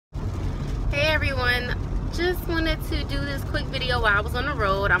everyone, just wanted to do this quick video while I was on the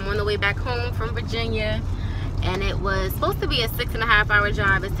road. I'm on the way back home from Virginia, and it was supposed to be a 6.5 hour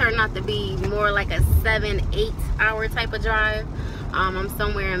drive. It turned out to be more like a 7-8 hour type of drive. I'm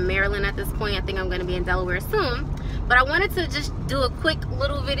somewhere in Maryland at this point. I think I'm going to be in Delaware soon, but I wanted to just do a quick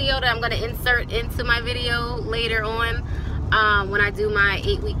little video that I'm going to insert into my video later on when I do my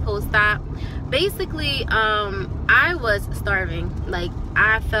 8-week post-op. Basically, I was starving. Like,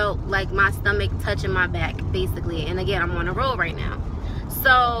 I felt like my stomach touching my back, basically. And again, I'm on the road right now.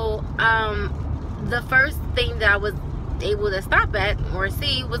 So, the first thing that I was able to stop at or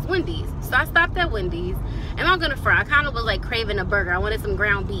see was Wendy's. So I stopped at Wendy's, and I'm gonna front, I kind of was like craving a burger. I wanted some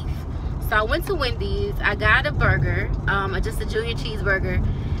ground beef. So I went to Wendy's, I got a burger, just a junior cheeseburger.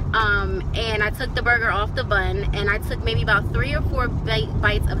 And I took the burger off the bun, and I took maybe about 3 or 4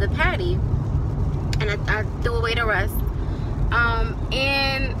 bites of the patty, and I threw away the rest.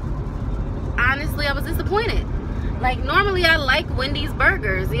 And honestly, I was disappointed. Like, normally I like Wendy's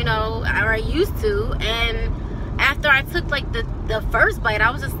burgers, you know, or I used to, and after I took like the first bite, I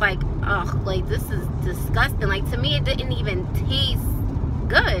was just like, ugh, like, this is disgusting. Like, to me, it didn't even taste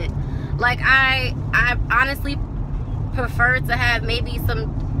good. Like, I honestly prefer to have maybe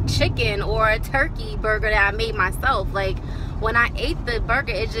some chicken or a turkey burger that I made myself. Like, when I ate the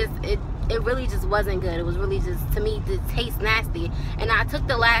burger, it really just wasn't good. It was really just, to me, it tastes nasty. And I took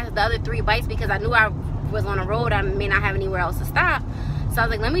the other 3 bites because I knew I was on the road. I may not have anywhere else to stop. So I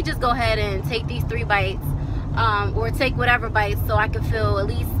was like, let me just go ahead and take these 3 bites, or take whatever bites, so I could feel at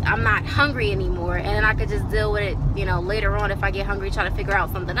least I'm not hungry anymore, and then I could just deal with it, you know, later on if I get hungry, try to figure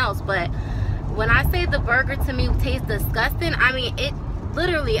out something else. But when I say the burger to me tastes disgusting, I mean, it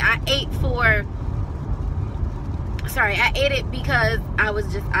literally, I ate it because I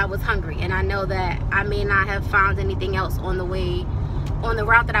was hungry, and I know that I may not have found anything else on the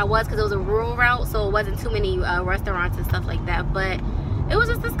route that I was, because it was a rural route, so it wasn't too many restaurants and stuff like that. But it was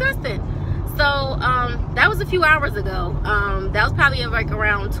just disgusting. So that was a few hours ago. That was probably like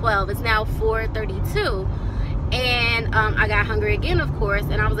around 12. It's now 4:32, and I got hungry again, of course,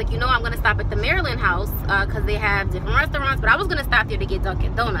 and I was like, you know, I'm gonna stop at the Maryland house because they have different restaurants, but I was gonna stop there to get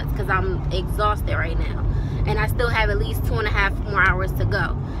Dunkin' Donuts because I'm exhausted right now, and I still have at least 2.5 more hours to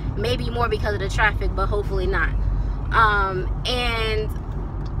go, maybe more because of the traffic, but hopefully not. And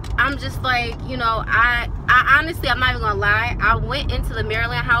I'm just like, you know, I honestly, I'm not even gonna lie, I went into the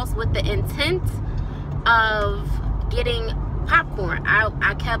Maryland house with the intent of getting popcorn.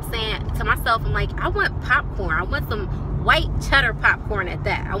 I kept saying to myself, I'm like, I want popcorn. I want some white cheddar popcorn at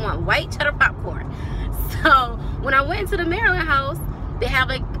that. I want white cheddar popcorn. So when I went into the Maryland house, they have,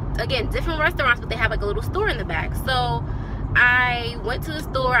 like, again, different restaurants, but they have like a little store in the back. So I went to the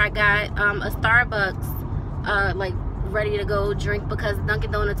store, I got a Starbucks like ready to go drink because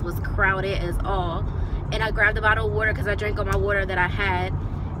Dunkin' Donuts was crowded as all, and I grabbed a bottle of water because I drank all my water that I had.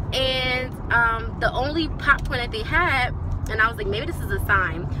 And the only popcorn that they had, and I was like, maybe this is a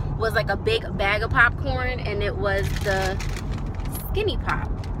sign, was like a big bag of popcorn, and it was the Skinny Pop,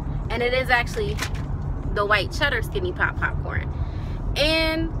 and it is actually the white cheddar Skinny Pop popcorn.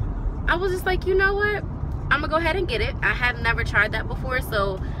 And I was just like, you know what, I'm gonna go ahead and get it. I have never tried that before,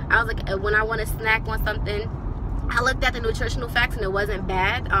 so I was like, when I want to snack on something, I looked at the nutritional facts, and it wasn't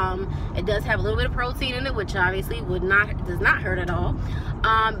bad. It does have a little bit of protein in it, which obviously does not hurt at all.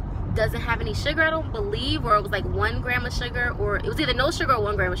 Doesn't have any sugar, I don't believe, or it was like 1 gram of sugar, or it was either no sugar or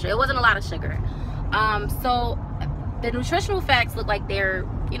 1 gram of sugar. It wasn't a lot of sugar. So the nutritional facts look like they're,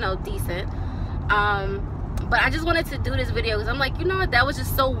 you know, decent. But I just wanted to do this video because I'm like, you know what, that was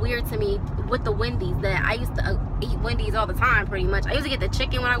just so weird to me with the Wendy's, that I used to eat Wendy's all the time pretty much. I used to get the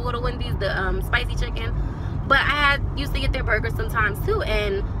chicken when I go to Wendy's, the spicy chicken. But I used to get their burgers sometimes too,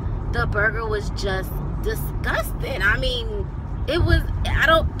 and the burger was just disgusting. I mean, it was, I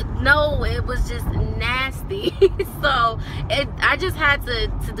don't know, it was just nasty. So I just had to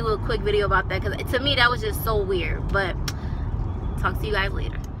do a quick video about that because to me that was just so weird. But talk to you guys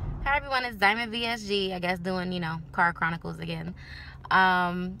later. Hi everyone, it's Diamond VSG, I guess, doing, you know, car chronicles again.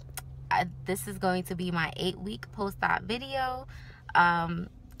 This is going to be my 8-week post-op video.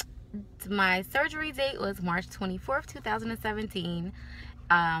 My surgery date was March 24th, 2017.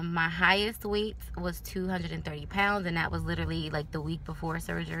 My highest weight was 230 pounds, and that was literally like the week before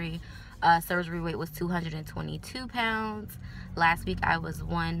surgery. Surgery weight was 222 pounds. Last week I was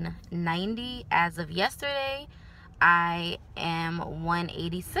 190. As of yesterday, I am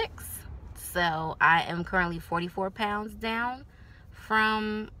 186. So I am currently 44 pounds down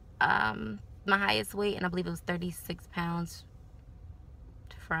from my highest weight, and I believe it was 36 pounds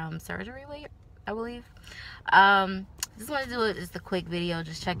from surgery weight, I believe. just want to do just a quick video,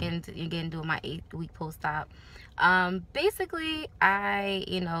 just check in again, doing my 8-week post-op. Basically, I,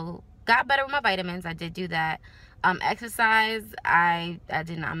 got better with my vitamins. I did do that. Exercise, I'm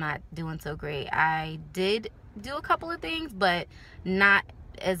not doing so great. I did do a couple of things, but not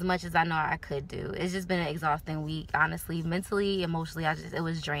as much as I know I could do. It's just been an exhausting week, honestly. Mentally, emotionally, it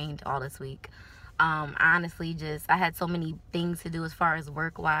was drained all this week. Honestly, I had so many things to do as far as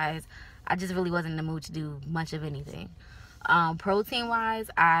work-wise. I just really wasn't in the mood to do much of anything. Protein-wise,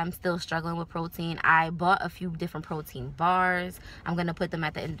 I'm still struggling with protein. I bought a few different protein bars. I'm going to put them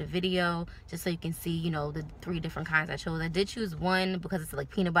at the end of the video just so you can see, the 3 different kinds I chose. I did choose one because it's like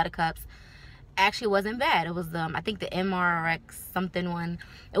peanut butter cups. Actually, it wasn't bad. It was, I think the MRX something one.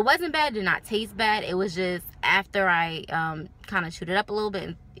 It wasn't bad. It did not taste bad. It was just after I kind of chewed it up a little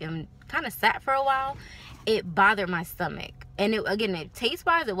bit and kind of sat for a while, it bothered my stomach. And it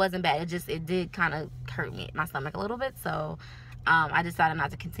taste-wise, it wasn't bad. It did kind of hurt my stomach a little bit. So I decided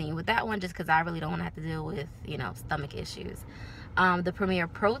not to continue with that one just because I really don't want to have to deal with, stomach issues. The Premier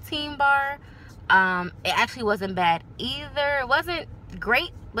Protein Bar, it actually wasn't bad either. It wasn't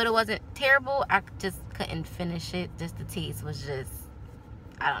great, but it wasn't terrible. I just couldn't finish it. Just the taste was just,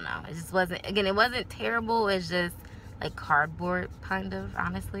 I don't know. It just wasn't, it wasn't terrible. It's just like cardboard, kind of,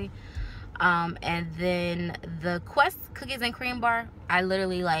 honestly. And then the Quest Cookies and Cream Bar, I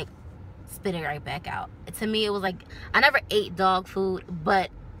literally spit it right back out. To me, it was like, I never ate dog food, but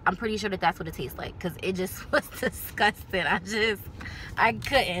I'm pretty sure that's what it tastes like, because it just was disgusting. I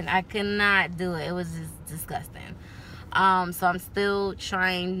could not do it. It was just disgusting. So I'm still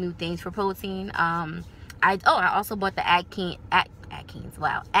trying new things for protein. I also bought the Atkins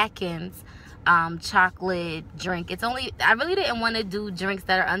chocolate drink. I really didn't want to do drinks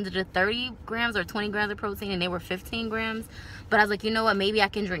that are under the 30 grams or 20 grams of protein, and they were 15 grams. But I was like, you know what, maybe I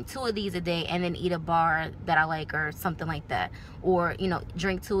can drink 2 of these a day and then eat a bar that I like or something like that. Or,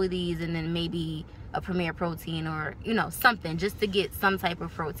 drink 2 of these and then maybe a Premier Protein or, something just to get some type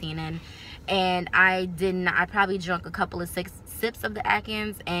of protein in. And I probably drank a couple of sips of the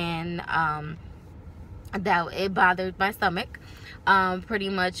Atkins, and that it bothered my stomach. Pretty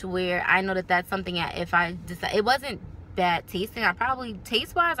much, where I know that's something that if I decide, it wasn't bad tasting.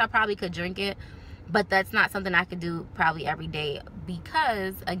 Taste-wise, I probably could drink it, but that's not something I could do probably every day,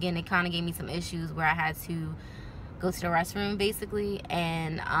 because again, it kind of gave me some issues where I had to go to the restroom basically,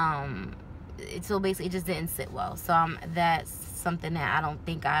 and so basically it just didn't sit well. So that's something that I don't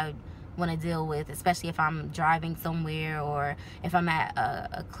think I want to deal with, especially if I'm driving somewhere or if I'm at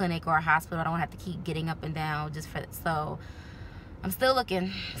a clinic or a hospital. I don't have to keep getting up and down so I'm still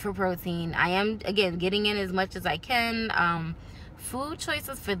looking for protein. I am, again, getting in as much as I can. Food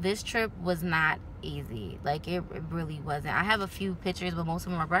choices for this trip was not easy. It really wasn't. I have a few pictures, but most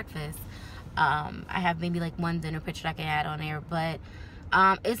of them are breakfast. I have maybe one dinner picture I can add on there, but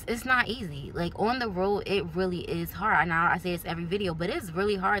it's not easy. On the road, it really is hard. Now I say it's every video, but it's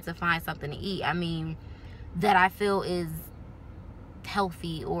really hard to find something to eat, that I feel is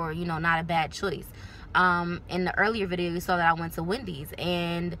healthy or, not a bad choice. In the earlier video, you saw that I went to Wendy's,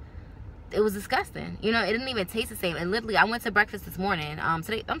 and it was disgusting. It didn't even taste the same. And literally, I went to breakfast this morning.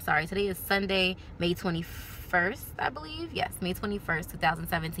 Today is Sunday, May 21st, I believe. Yes, May 21st,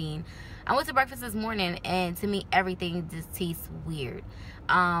 2017. I went to breakfast this morning, and to me, everything just tastes weird.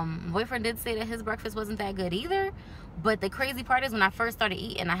 My boyfriend did say that his breakfast wasn't that good either. But the crazy part is, when I first started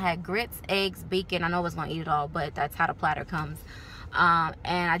eating, I had grits, eggs, bacon. I know I was going to eat it all, but that's how the platter comes.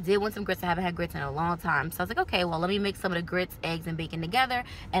 And I did want some grits. I haven't had grits in a long time, so I was like, okay, well, let me mix some of the grits, eggs, and bacon together,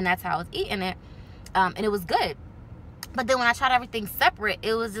 and that's how I was eating it. And it was good. But then when I tried everything separate,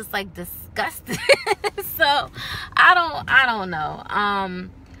 it was just disgusting. So I don't know.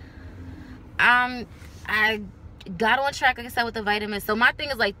 I got on track, like I said, with the vitamins. So my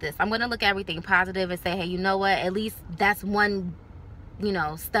thing is this: I'm gonna look at everything positive and say, hey, you know what, at least that's one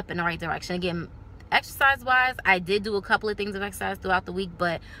step in the right direction. Again, exercise wise, I did do a couple of things of exercise throughout the week,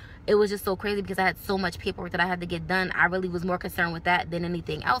 but it was just so crazy because I had so much paperwork that I had to get done. I really was more concerned with that than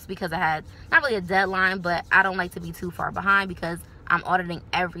anything else, because I had not really a deadline, but I don't like to be too far behind because I'm auditing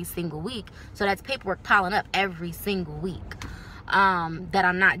every single week. So that's paperwork piling up every single week that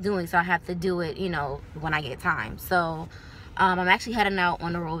I'm not doing. So I have to do it, when I get time. So I'm actually heading out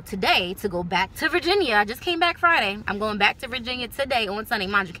on the road today to go back to Virginia. I just came back Friday. I'm going back to Virginia today on Sunday.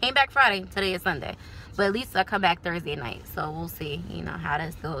 Mind you, came back Friday. Today is Sunday. But at least I come back Thursday night. So we'll see, how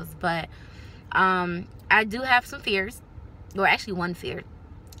this goes. But I do have some fears. Or actually one fear.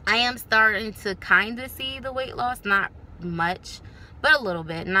 I am starting to kind of see the weight loss. Not much, but a little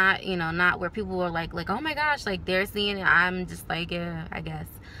bit. Not, not where people are like, oh my gosh, they're seeing it. I'm just yeah, I guess.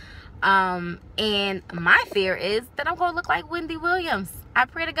 And my fear is that I'm gonna look like Wendy Williams. I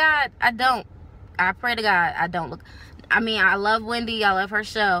pray to God I don't. I pray to God I don't look. I mean, I love Wendy, I love her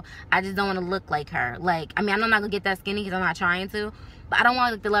show. I just don't want to look like her. Like, I mean, I know I'm not gonna get that skinny because I'm not trying to, but I don't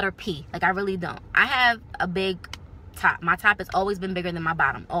want like the letter P. Like, I really don't. I have a big top. My top has always been bigger than my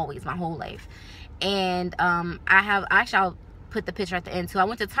bottom, always, my whole life. And I'll put the picture at the end too. I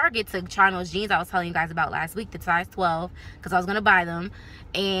went to Target to try on those jeans I was telling you guys about last week, the size 12, because I was gonna buy them.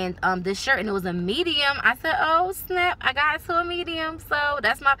 And this shirt, and it was a medium. I said, oh snap, I got it to a medium. So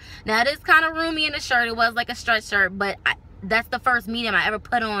that's my, now it is kind of roomy in the shirt. It was like a stretch shirt, but that's the first medium I ever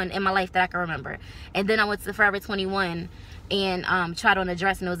put on in my life that I can remember. And then I went to Forever 21 and tried on a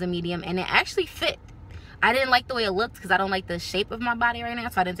dress, and it was a medium, and it actually fit. I didn't like the way it looked because I don't like the shape of my body right now,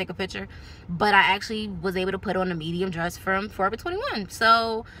 so I didn't take a picture. But I actually was able to put on a medium dress from Forever 21.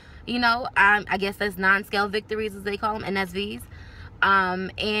 So, you know, I guess that's non-scale victories, as they call them, NSVs.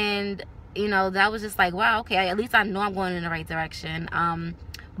 And, you know, that was just like, wow, okay, at least I know I'm going in the right direction.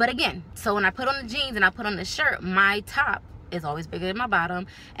 But again, so when I put on the jeans and I put on the shirt, my top is always bigger than my bottom.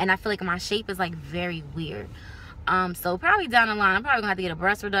 And I feel like my shape is like very weird. So probably down the line, I'm probably gonna have to get a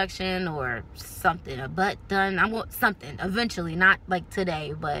breast reduction or something, a butt done. I want something eventually, not like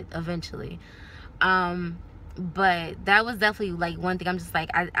today, but eventually. But that was definitely like one thing. I'm just like,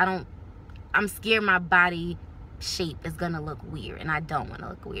 I'm scared my body shape is gonna look weird, and I don't want to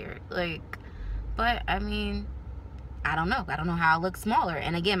look weird. Like, but I mean, I don't know how I look smaller.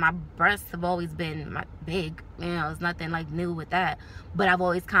 And again, my breasts have always been big, you know, it's nothing like new with that, but I've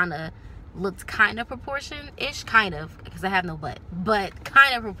always kind of looked kind of proportion-ish, kind of, because I have no butt, but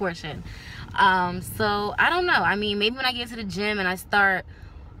kind of proportion. So I don't know. I mean, maybe when I get to the gym and I start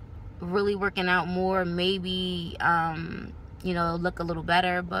really working out more, maybe you know, it'll look a little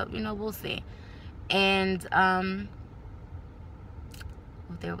better, but you know, we'll see. And I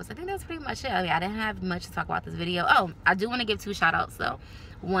think that's pretty much it. I mean, I didn't have much to talk about this video. Oh, I do want to give 2 shout outs though.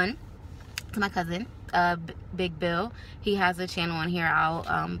 One to my cousin, Big Bill. He has a channel on here.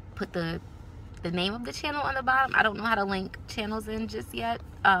 I'll put the name of the channel on the bottom. I don't know how to link channels in just yet,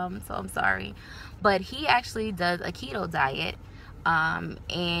 so I'm sorry. But he actually does a keto diet,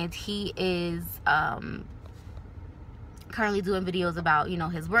 and he is currently doing videos about, you know,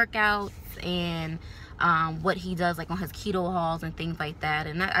 his workouts and what he does like on his keto hauls and things like that.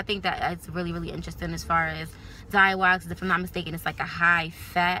 And I think that it's really, really interesting as far as diet wise. If I'm not mistaken, it's like a high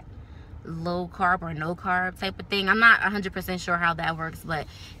fat, low carb or no carb type of thing. I'm not 100% sure how that works, but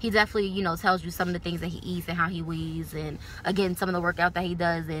he definitely, you know, tells you some of the things that he eats and how he weighs, and again, some of the workout that he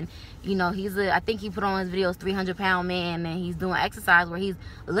does. And you know, I think he put on his videos 300-pound man, and he's doing exercise where he's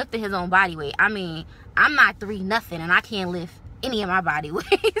lifting his own body weight. I mean, I'm not 3 nothing, and I can't lift any of my body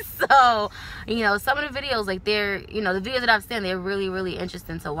weight. So, you know, some of the videos, like, they're, you know, the videos that I've seen, they're really, really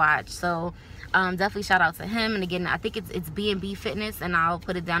interesting to watch. So definitely shout out to him. And again, I think it's B&B Fitness, and I'll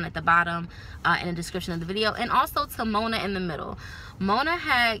put it down at the bottom in the description of the video. And also to Mona in the middle. Mona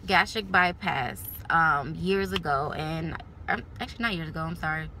had gastric bypass years ago, and actually not years ago, I'm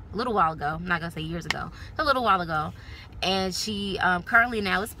sorry, a little while ago. I'm not gonna say years ago, a little while ago. And she currently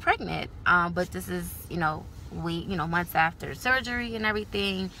now is pregnant, but this is, you know, months after surgery and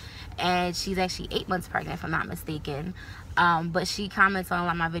everything. And she's actually 8 months pregnant, if I'm not mistaken. But she comments on a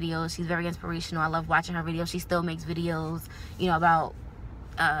lot of my videos. She's very inspirational. I love watching her videos. She still makes videos, you know, about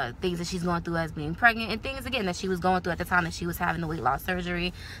things that she's going through as being pregnant, and things again that she was going through at the time that she was having the weight loss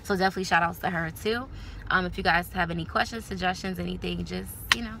surgery. So definitely shout outs to her too. If you guys have any questions, suggestions, anything, just,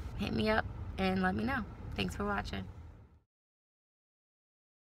 you know, hit me up and let me know. Thanks for watching.